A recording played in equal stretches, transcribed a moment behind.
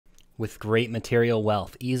with great material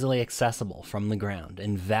wealth easily accessible from the ground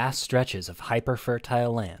and vast stretches of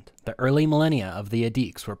hyper-fertile land. The early millennia of the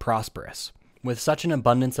Adiks were prosperous. With such an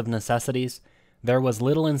abundance of necessities, there was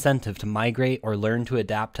little incentive to migrate or learn to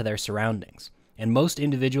adapt to their surroundings, and most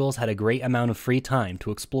individuals had a great amount of free time to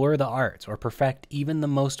explore the arts or perfect even the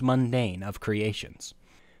most mundane of creations,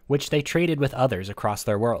 which they traded with others across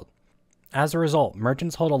their world. As a result,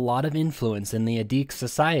 merchants hold a lot of influence in the Adik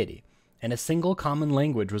society, and a single common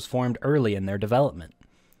language was formed early in their development.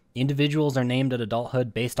 Individuals are named at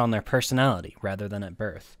adulthood based on their personality rather than at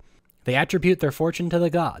birth. They attribute their fortune to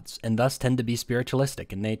the gods, and thus tend to be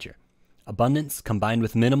spiritualistic in nature. Abundance, combined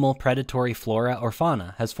with minimal predatory flora or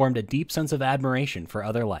fauna, has formed a deep sense of admiration for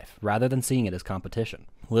other life, rather than seeing it as competition.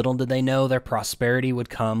 Little did they know their prosperity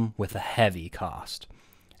would come with a heavy cost,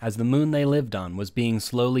 as the moon they lived on was being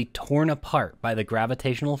slowly torn apart by the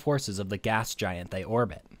gravitational forces of the gas giant they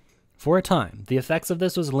orbit. For a time, the effects of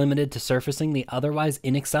this was limited to surfacing the otherwise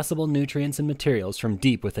inaccessible nutrients and materials from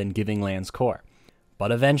deep within Giving Land's core.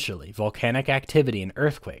 But eventually, volcanic activity and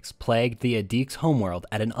earthquakes plagued the Adik's homeworld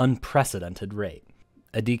at an unprecedented rate.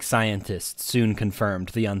 Adik scientists soon confirmed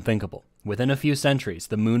the unthinkable. Within a few centuries,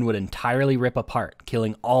 the moon would entirely rip apart,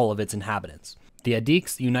 killing all of its inhabitants. The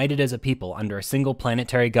Adiks united as a people under a single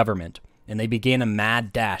planetary government, and they began a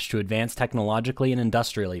mad dash to advance technologically and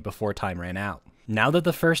industrially before time ran out. Now that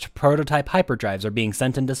the first prototype hyperdrives are being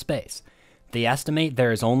sent into space, they estimate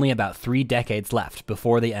there is only about 3 decades left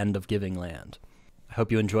before the end of Giving Land. I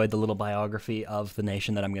hope you enjoyed the little biography of the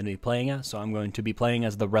nation that I'm going to be playing as. So I'm going to be playing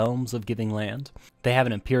as the Realms of Giving Land. They have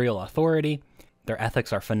an imperial authority. Their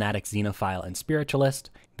ethics are fanatic, xenophile, and spiritualist.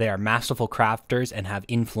 They are masterful crafters and have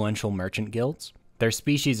influential merchant guilds. Their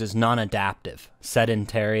species is non-adaptive,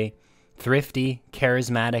 sedentary, thrifty,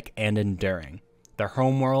 charismatic, and enduring. Their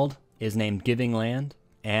homeworld is named Giving Land,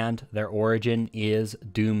 and their origin is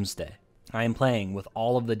Doomsday. I am playing with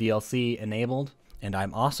all of the DLC enabled, and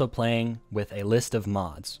I'm also playing with a list of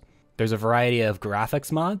mods. There's a variety of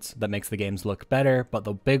graphics mods that makes the games look better, but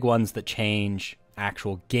the big ones that change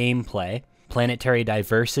actual gameplay, planetary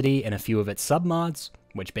diversity and a few of its submods,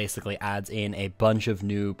 which basically adds in a bunch of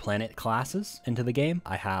new planet classes into the game.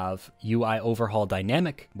 I have UI Overhaul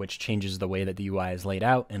Dynamic, which changes the way that the UI is laid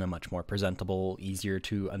out in a much more presentable, easier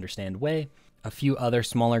to understand way. A few other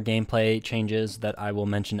smaller gameplay changes that I will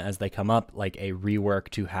mention as they come up, like a rework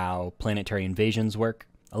to how planetary invasions work.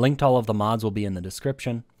 A link to all of the mods will be in the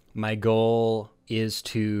description. My goal is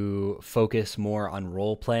to focus more on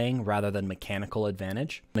role-playing rather than mechanical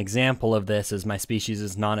advantage. An example of this is my species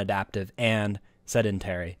is non-adaptive and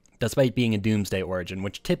sedentary, despite being a Doomsday Origin,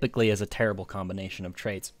 which typically is a terrible combination of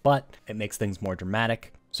traits, but it makes things more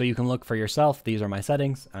dramatic. So you can look for yourself. These are my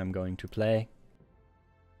settings. I'm going to play.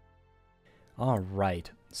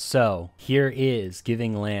 Alright, so here is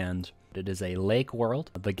Giving Land. It is a lake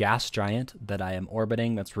world. The gas giant that I am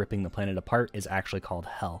orbiting that's ripping the planet apart is actually called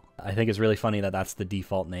Hell. I think it's really funny that that's the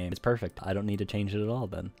default name. It's perfect. I don't need to change it at all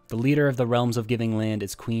then. The leader of the Realms of Giving Land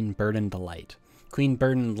is Queen Burdened Light. Queen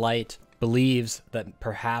Burdened Light believes that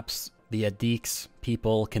perhaps the Adik's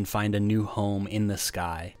people can find a new home in the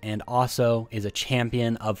sky, and also is a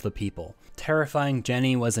champion of the people. Terrifying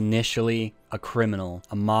Jenny was initially a criminal,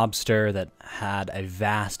 a mobster that had a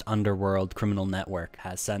vast underworld criminal network,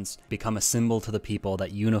 has since become a symbol to the people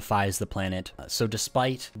that unifies the planet. So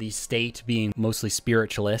despite the state being mostly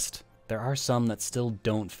spiritualist, there are some that still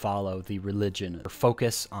don't follow the religion. Her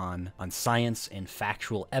focus on science and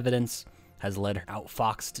factual evidence has led her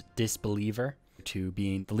outfoxed disbeliever to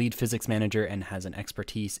being the lead physics manager and has an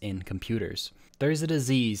expertise in computers. There's a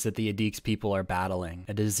disease that the Adik's people are battling,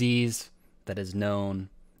 a disease that is known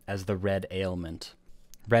as the Red Ailment.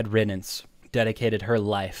 Red Riddance dedicated her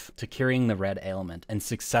life to curing the Red Ailment and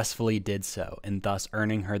successfully did so, and thus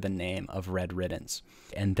earning her the name of Red Riddance.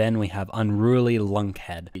 And then we have Unruly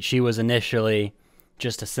Lunkhead. She was initially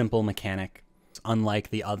just a simple mechanic, unlike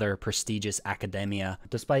the other prestigious academia.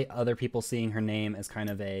 Despite other people seeing her name as kind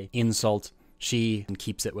of an insult, she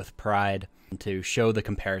keeps it with pride to show the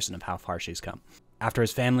comparison of how far she's come. After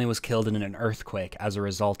his family was killed in an earthquake as a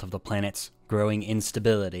result of the planet's growing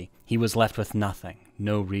instability, he was left with nothing,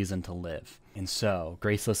 no reason to live. And so,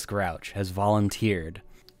 Graceless Grouch has volunteered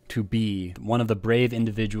to be one of the brave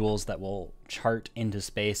individuals that will chart into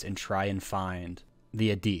space and try and find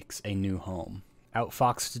the Adik's a new home.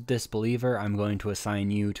 Outfoxed Disbeliever, I'm going to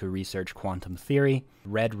assign you to research quantum theory.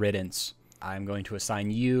 Red Riddance, I'm going to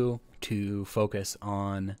assign you to focus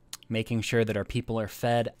on making sure that our people are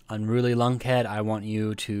fed. Unruly Lunkhead, I want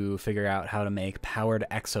you to figure out how to make powered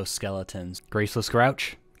exoskeletons. Graceless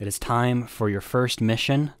Grouch, it is time for your first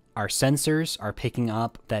mission Our sensors are picking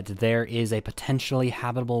up that there is a potentially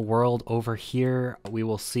habitable world over here. We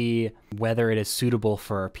will see whether it is suitable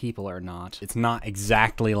for our people or not. It's not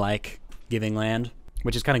exactly like Giving Land,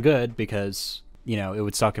 which is kind of good because, you know, it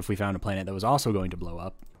would suck if we found a planet that was also going to blow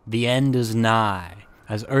up. The end is nigh.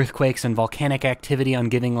 As earthquakes and volcanic activity on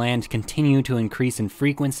Giving Land continue to increase in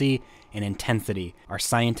frequency and intensity, our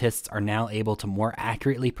scientists are now able to more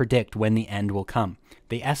accurately predict when the end will come.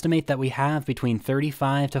 They estimate that we have between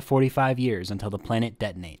 35 to 45 years until the planet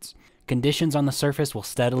detonates. Conditions on the surface will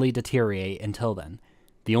steadily deteriorate until then.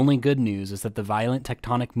 The only good news is that the violent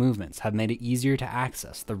tectonic movements have made it easier to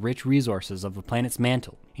access the rich resources of the planet's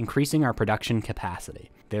mantle, increasing our production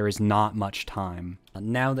capacity. There is not much time.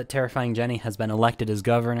 Now that Terrifying Jenny has been elected as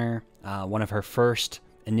governor, one of her first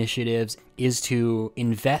initiatives is to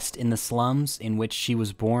invest in the slums in which she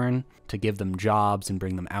was born, to give them jobs and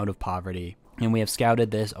bring them out of poverty. And we have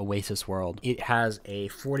scouted this oasis world. It has a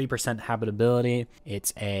 40% habitability.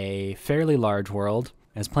 It's a fairly large world.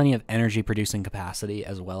 It has plenty of energy producing capacity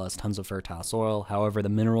as well as tons of fertile soil. However, the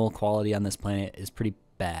mineral quality on this planet is pretty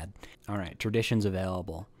bad. All right, traditions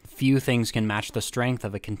available. Few things can match the strength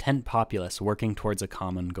of a content populace working towards a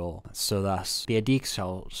common goal. So thus, the Adiques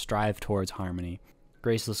shall strive towards harmony.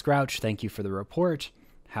 Graceless Grouch, thank you for the report.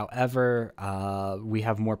 However, we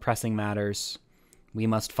have more pressing matters. We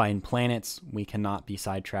must find planets. We cannot be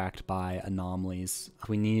sidetracked by anomalies.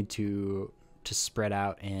 We need to spread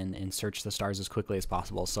out and search the stars as quickly as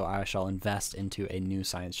possible, so I shall invest into a new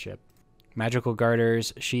science ship. Magical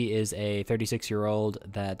Garters, she is a 36-year-old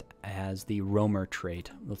that has the roamer trait.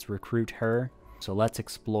 Let's recruit her. So let's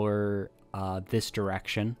explore this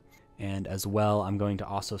direction. And as well, I'm going to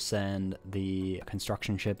also send the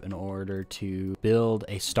construction ship in order to build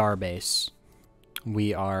a starbase.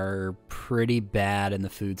 We are pretty bad in the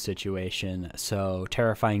food situation, so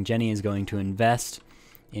Terrifying Jenny is going to invest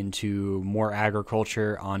into more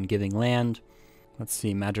agriculture on Giving Land. Let's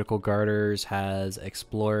see, Magical Garters has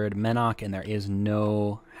explored Menok, and there is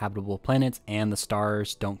no habitable planets, and the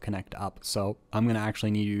stars don't connect up, so I'm going to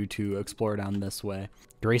actually need you to explore down this way.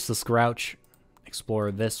 Graceless Grouch,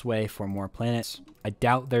 explore this way for more planets. I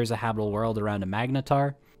doubt there's a habitable world around a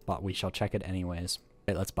Magnetar, but we shall check it anyways.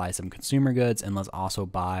 Let's buy some consumer goods, and let's also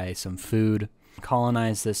buy some food.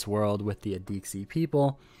 Colonize this world with the Adiques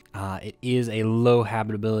people. It is a low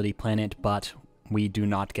habitability planet, but we do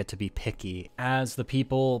not get to be picky. As the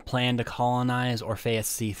people plan to colonize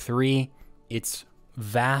Orpheus C3, its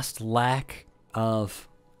vast lack of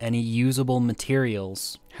any usable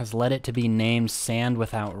materials has led it to be named Sand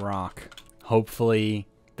Without Rock. Hopefully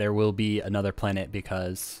there will be another planet,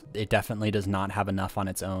 because it definitely does not have enough on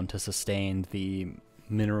its own to sustain the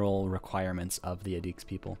mineral requirements of the Adiques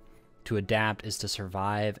people. To adapt is to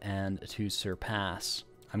survive and to surpass.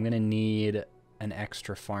 I'm going to need an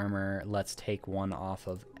extra farmer. Let's take one off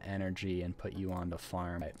of energy and put you on to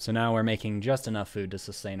farm. Right, so now we're making just enough food to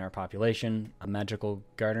sustain our population. Magical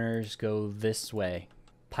Gardeners go this way.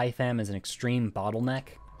 Pytham is an extreme bottleneck,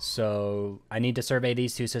 so I need to survey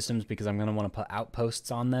these two systems because I'm going to want to put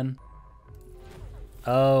outposts on them.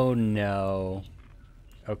 Oh no.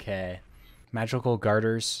 Okay. Magical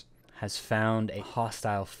Garters has found a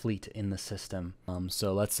hostile fleet in the system.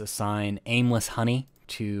 So let's assign Aimless Honey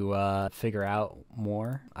to figure out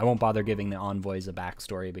more. I won't bother giving the envoys a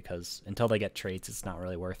backstory because until they get traits, it's not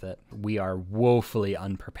really worth it. We are woefully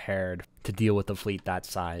unprepared to deal with a fleet that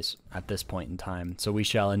size at this point in time. So we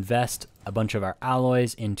shall invest a bunch of our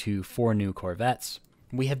alloys into 4 new corvettes.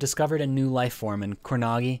 We have discovered a new life form in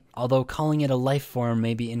Kornagi, although calling it a life form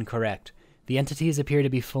may be incorrect. The entities appear to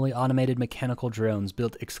be fully automated mechanical drones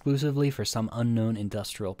built exclusively for some unknown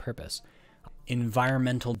industrial purpose.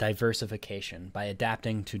 Environmental diversification. By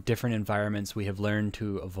adapting to different environments, we have learned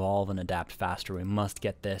to evolve and adapt faster. We must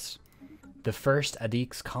get this. The first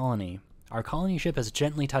Adiques colony. Our colony ship has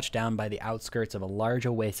gently touched down by the outskirts of a large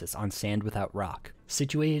oasis on Sand Without Rock.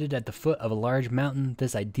 Situated at the foot of a large mountain,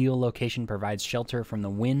 this ideal location provides shelter from the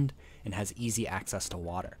wind and has easy access to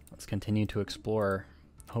water. Let's continue to explore.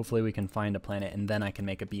 Hopefully we can find a planet, and then I can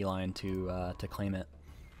make a beeline to claim it.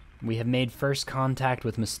 We have made first contact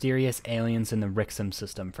with mysterious aliens in the Rixum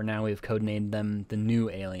system. For now, we've codenamed them the New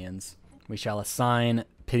Aliens. We shall assign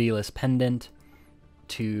Pitiless Pendant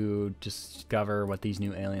to discover what these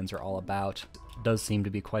new aliens are all about. Does seem to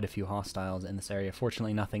be quite a few hostiles in this area.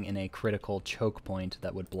 Fortunately, nothing in a critical choke point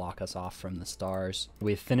that would block us off from the stars.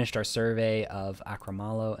 We've finished our survey of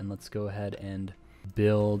Akramalo, and let's go ahead and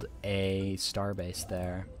build a starbase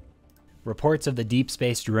there. Reports of the deep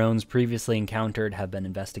space drones previously encountered have been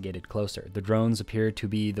investigated closer. The drones appear to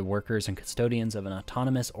be the workers and custodians of an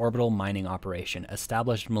autonomous orbital mining operation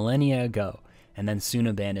established millennia ago. and then soon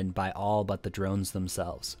abandoned by all but the drones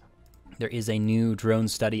themselves. There is a new drone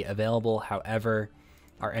study available, however,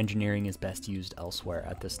 our engineering is best used elsewhere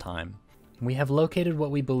at this time. We have located what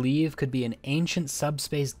we believe could be an ancient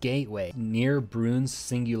subspace gateway near Brune's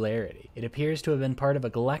singularity. It appears to have been part of a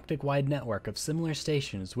galactic-wide network of similar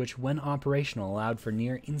stations which, when operational, allowed for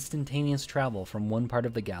near instantaneous travel from one part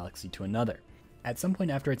of the galaxy to another. At some point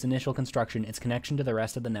after its initial construction, its connection to the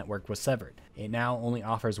rest of the network was severed. It now only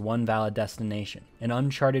offers one valid destination, an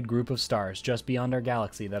uncharted group of stars just beyond our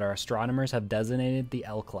galaxy that our astronomers have designated the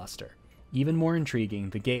L Cluster. Even more intriguing,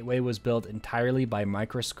 the gateway was built entirely by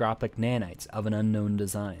microscopic nanites of an unknown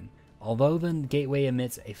design. Although the gateway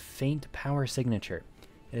emits a faint power signature,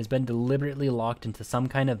 it has been deliberately locked into some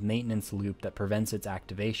kind of maintenance loop that prevents its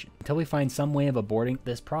activation. Until we find some way of aborting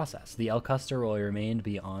this process, the L Cluster will remain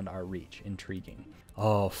beyond our reach. Intriguing.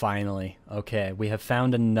 Oh, finally. Okay, we have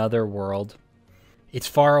found another world. It's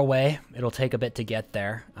far away. It'll take a bit to get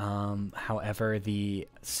there. However, the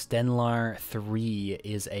Stenlar 3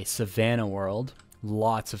 is a savanna world.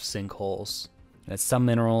 Lots of sinkholes. It has some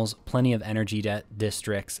minerals, plenty of energy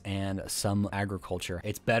districts, and some agriculture.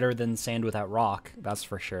 It's better than Sand Without Rock, that's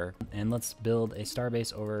for sure. And let's build a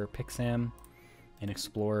starbase over Pixam and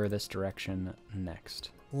explore this direction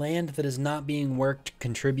next. Land that is not being worked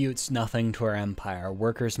contributes nothing to our empire.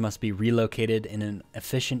 Workers must be relocated in an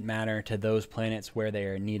efficient manner to those planets where they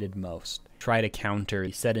are needed most. Try to counter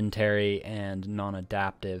the sedentary and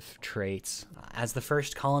non-adaptive traits. As the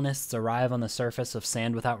first colonists arrive on the surface of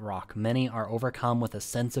Sand Without Rock, many are overcome with a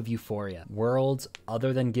sense of euphoria. Worlds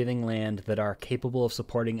other than Giving Land that are capable of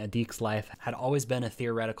supporting Adik's life had always been a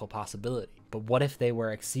theoretical possibility. But what if they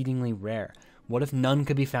were exceedingly rare? What if none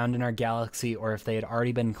could be found in our galaxy, or if they had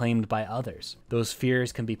already been claimed by others? Those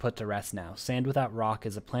fears can be put to rest now. Sand Without Rock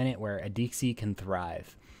is a planet where Adixi can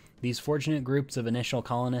thrive. These fortunate groups of initial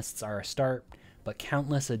colonists are a start, but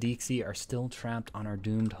countless Adixi are still trapped on our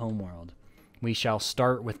doomed homeworld. We shall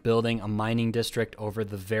start with building a mining district over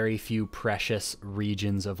the very few precious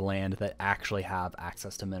regions of land that actually have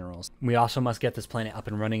access to minerals. We also must get this planet up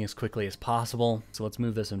and running as quickly as possible, so let's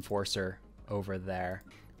move this enforcer over there.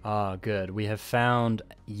 Ah, good. We have found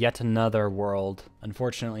yet another world.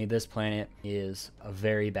 Unfortunately, this planet is a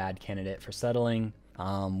very bad candidate for settling,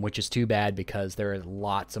 which is too bad because there are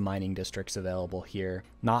lots of mining districts available here.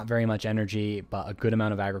 Not very much energy, but a good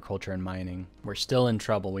amount of agriculture and mining. We're still in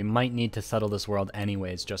trouble. We might need to settle this world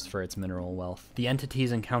anyways just for its mineral wealth. The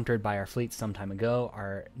entities encountered by our fleet some time ago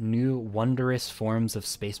are new wondrous forms of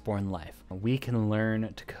spaceborne life. We can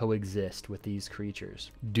learn to coexist with these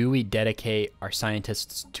creatures. Do we dedicate our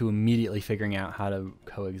scientists to immediately figuring out how to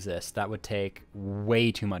coexist? That would take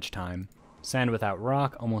way too much time. Sand Without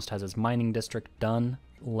Rock almost has its mining district done.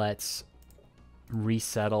 Let's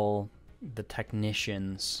resettle the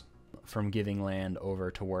technicians from Giving Land over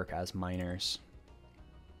to work as miners.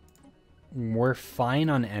 We're fine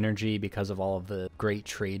on energy because of all of the great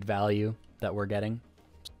trade value that we're getting.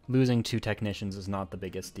 Losing 2 technicians is not the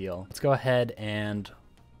biggest deal. Let's go ahead and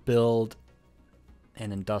build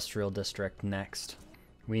an industrial district next.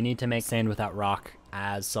 We need to make Sand Without Rock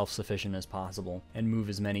as self-sufficient as possible and move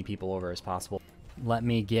as many people over as possible. Let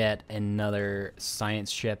me get another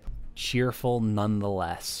science ship. Cheerful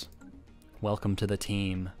nonetheless. Welcome to the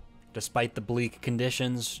team. Despite the bleak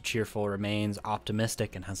conditions, Cheerful remains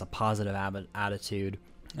optimistic and has a positive attitude.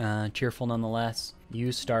 Cheerful nonetheless.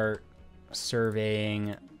 You start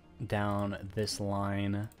surveying down this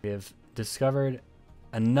line. We have discovered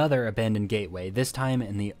another abandoned gateway, this time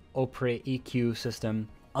in the Opre EQ system.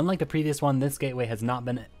 Unlike the previous one, this gateway has not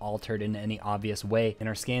been altered in any obvious way, and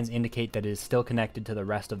our scans indicate that it is still connected to the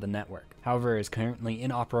rest of the network. However, it is currently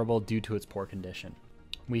inoperable due to its poor condition.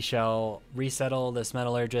 We shall resettle this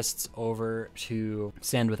metallurgists over to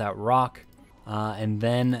Sand Without Rock, and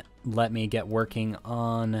then let me get working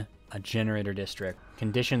on a generator district.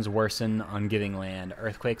 Conditions worsen on Giving Land.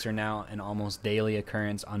 Earthquakes are now an almost daily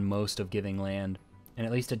occurrence on most of Giving Land, and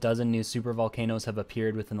at least a dozen new supervolcanoes have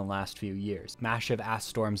appeared within the last few years. Massive ash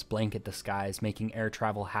storms blanket the skies, making air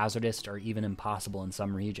travel hazardous or even impossible in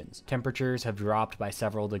some regions. Temperatures have dropped by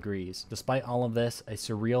several degrees. Despite all of this, a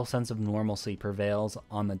surreal sense of normalcy prevails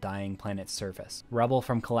on the dying planet's surface. Rubble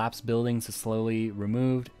from collapsed buildings is slowly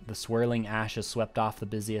removed, the swirling ash is swept off the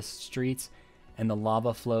busiest streets, and the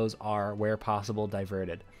lava flows are, where possible,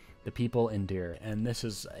 diverted. The people endure, and this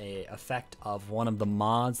is a effect of one of the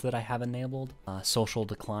mods that I have enabled, social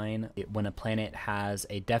decline. When a planet has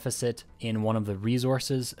a deficit in one of the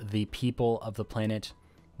resources, the people of the planet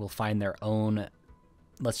will find their own,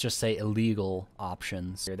 let's just say, illegal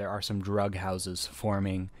options. There are some drug houses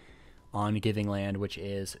forming on Giving Land, which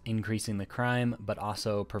is increasing the crime, but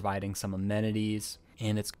also providing some amenities,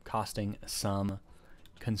 and it's costing some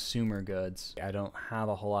consumer goods. I don't have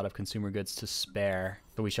a whole lot of consumer goods to spare,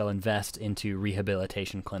 so we shall invest into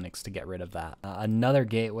rehabilitation clinics to get rid of that. Another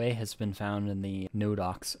gateway has been found in the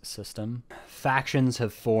Nodox system. Factions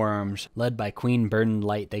have formed, led by Queen Burdened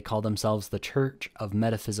Light. They call themselves the Church of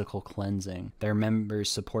Metaphysical Cleansing. Their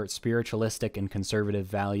members support spiritualistic and conservative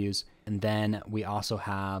values. And then we also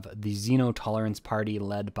have the Xenotolerance Party,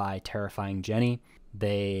 led by Terrifying Jenny.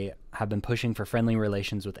 They have been pushing for friendly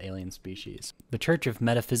relations with alien species. The Church of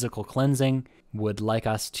Metaphysical Cleansing would like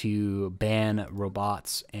us to ban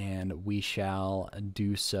robots, and we shall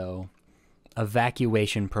do so.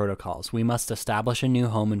 Evacuation protocols. We must establish a new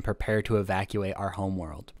home and prepare to evacuate our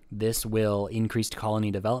homeworld. This will increase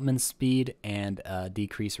colony development speed and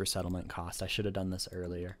decrease resettlement cost. I should have done this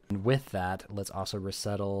earlier. And with that, let's also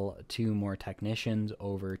resettle 2 more technicians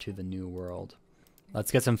over to the new world.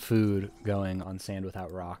 Let's get some food going on Sand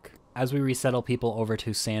Without Rock. As we resettle people over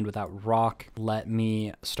to Sand Without Rock, let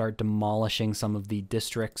me start demolishing some of the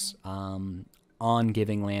districts on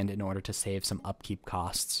Giving Land in order to save some upkeep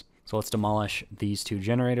costs. So let's demolish these 2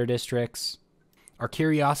 generator districts. Our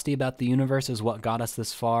curiosity about the universe is what got us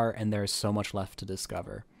this far, and there's so much left to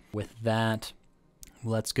discover. With that,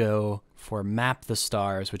 let's go for Map the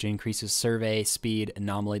Stars, which increases survey speed,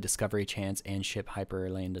 anomaly discovery chance, and ship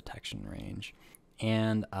hyperlane detection range.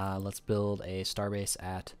 And let's build a starbase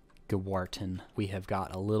at Gawarton. We have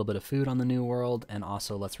got a little bit of food on the new world, and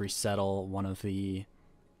also let's resettle one of the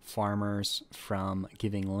farmers from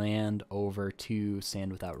Giving Land over to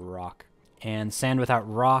Sand Without Rock. And Sand Without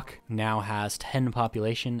Rock now has 10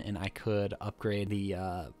 population, and I could upgrade the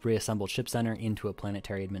reassembled ship center into a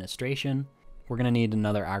planetary administration. We're gonna need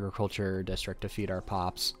another agriculture district to feed our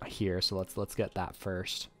pops here, so let's get that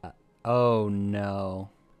first. Oh no.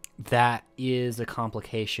 That is a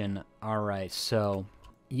complication. Alright, so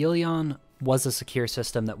Ilion was a secure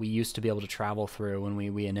system that we used to be able to travel through when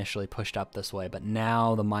we initially pushed up this way, but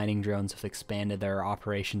now the mining drones have expanded their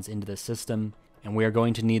operations into the system, and we are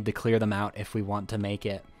going to need to clear them out if we want to make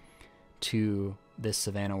it to this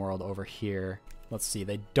Savannah world over here. Let's see,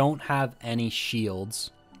 they don't have any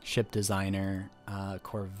shields. Ship designer,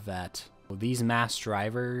 Corvette. These mass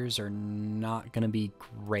drivers are not going to be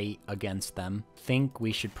great against them. Think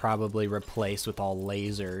we should probably replace with all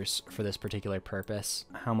lasers for this particular purpose.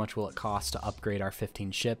 How much will it cost to upgrade our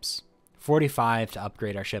 15 ships? 45 to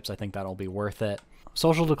upgrade our ships. I think that'll be worth it.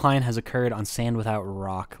 Social decline has occurred on Sand Without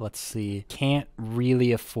Rock. Let's see. Can't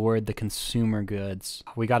really afford the consumer goods.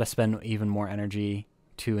 We got to spend even more energy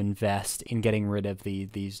to invest in getting rid of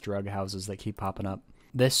these drug houses that keep popping up.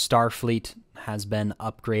 This Starfleet has been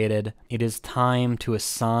upgraded. It is time to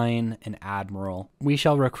assign an admiral. We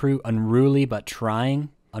shall recruit Unruly But Trying.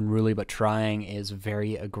 Unruly But Trying is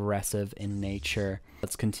very aggressive in nature.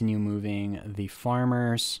 Let's continue moving the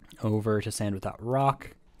farmers over to Sand Without Rock.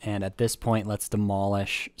 And at this point, let's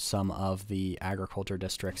demolish some of the agriculture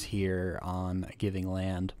districts here on Giving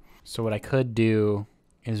Land. So what I could do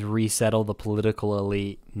is resettle the political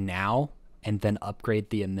elite now and then upgrade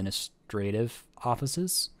the administrative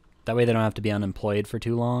offices. That way they don't have to be unemployed for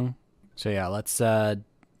too long. So yeah, let's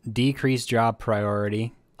decrease job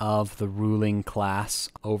priority of the ruling class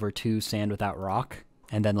over to Sand Without Rock,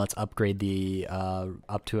 and then let's upgrade the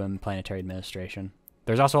up to a planetary administration.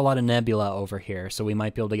 There's also a lot of nebula over here, so we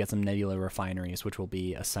might be able to get some nebula refineries, which will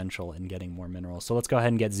be essential in getting more minerals. So let's go ahead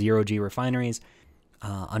and get 0G refineries.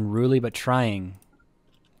 Unruly But Trying.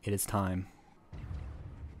 It is time.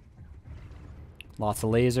 Lots of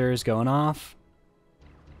lasers going off.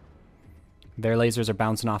 Their lasers are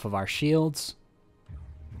bouncing off of our shields.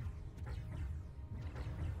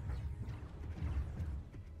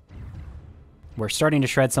 We're starting to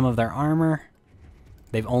shred some of their armor.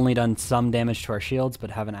 They've only done some damage to our shields,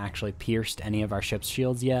 but haven't actually pierced any of our ship's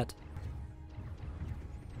shields yet.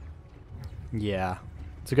 Yeah.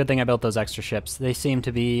 It's a good thing I built those extra ships. They seem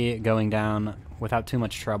to be going down without too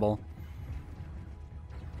much trouble.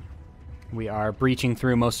 We are breaching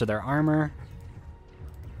through most of their armor.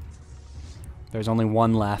 There's only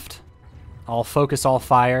one left. I'll focus all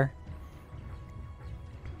fire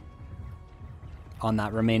on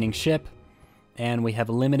that remaining ship. And we have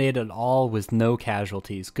eliminated it all with no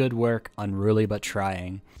casualties. Good work, Unruly But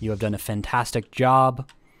Trying. You have done a fantastic job.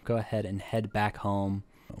 Go ahead and head back home.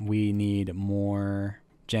 We need more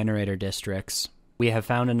generator districts. We have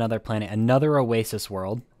found another planet, another oasis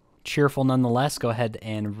world. Cheerful nonetheless. Go ahead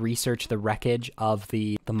and research the wreckage of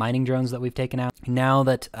the mining drones that we've taken out. Now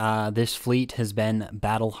that this fleet has been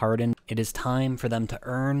battle hardened, it is time for them to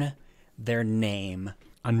earn their name.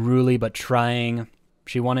 Unruly But Trying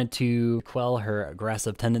She wanted to quell her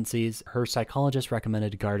aggressive tendencies. Her psychologist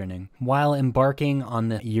recommended gardening. While embarking on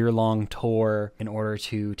the year-long tour in order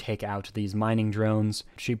to take out these mining drones,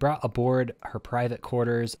 she brought aboard her private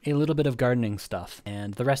quarters a little bit of gardening stuff,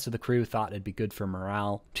 and the rest of the crew thought it'd be good for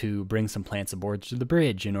morale to bring some plants aboard to the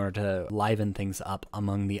bridge in order to liven things up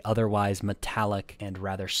among the otherwise metallic and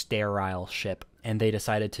rather sterile ship, and they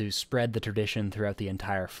decided to spread the tradition throughout the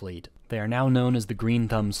entire fleet. They are now known as the Green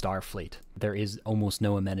Thumb Starfleet. There is almost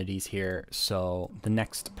no amenities here, so the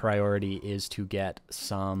next priority is to get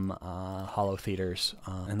some hollow theaters.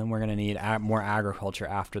 And then we're going to need more agriculture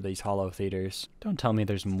after these hollow theaters. Don't tell me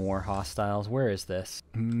there's more hostiles. Where is this?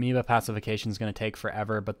 Amoeba pacification is going to take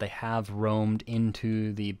forever, but they have roamed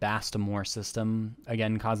into the Bastamore system,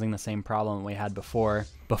 again causing the same problem we had before.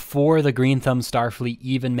 Before the Green Thumb Starfleet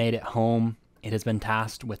even made it home, it has been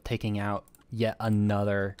tasked with taking out yet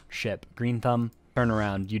another ship. Green Thumb, turn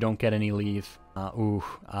around. You don't get any leave.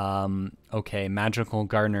 Okay, Magical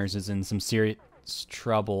Gardeners is in some serious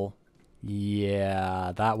trouble.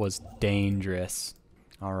 Yeah, that was dangerous.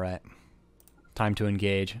 All right. Time to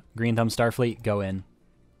engage. Green Thumb Starfleet, go in.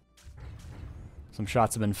 Some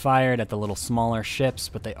shots have been fired at the little smaller ships,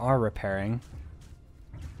 but they are repairing.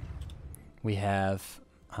 We have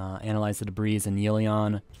analyzed the debris in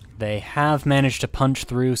Yilion. They have managed to punch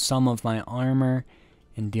through some of my armor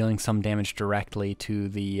and dealing some damage directly to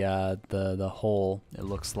the hull, it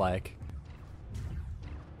looks like.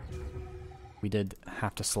 We did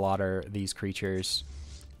have to slaughter these creatures.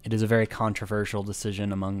 It is a very controversial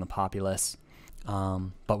decision among the populace,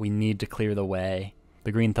 but we need to clear the way.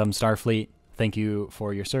 The Green Thumb Starfleet, thank you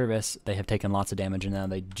for your service. They have taken lots of damage and now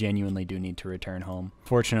they genuinely do need to return home.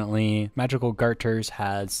 Fortunately, Magical Garters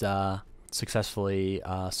has successfully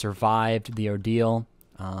survived the ordeal.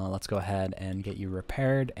 Let's go ahead and get you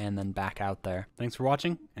repaired and then back out there. Thanks for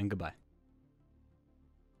watching, and goodbye.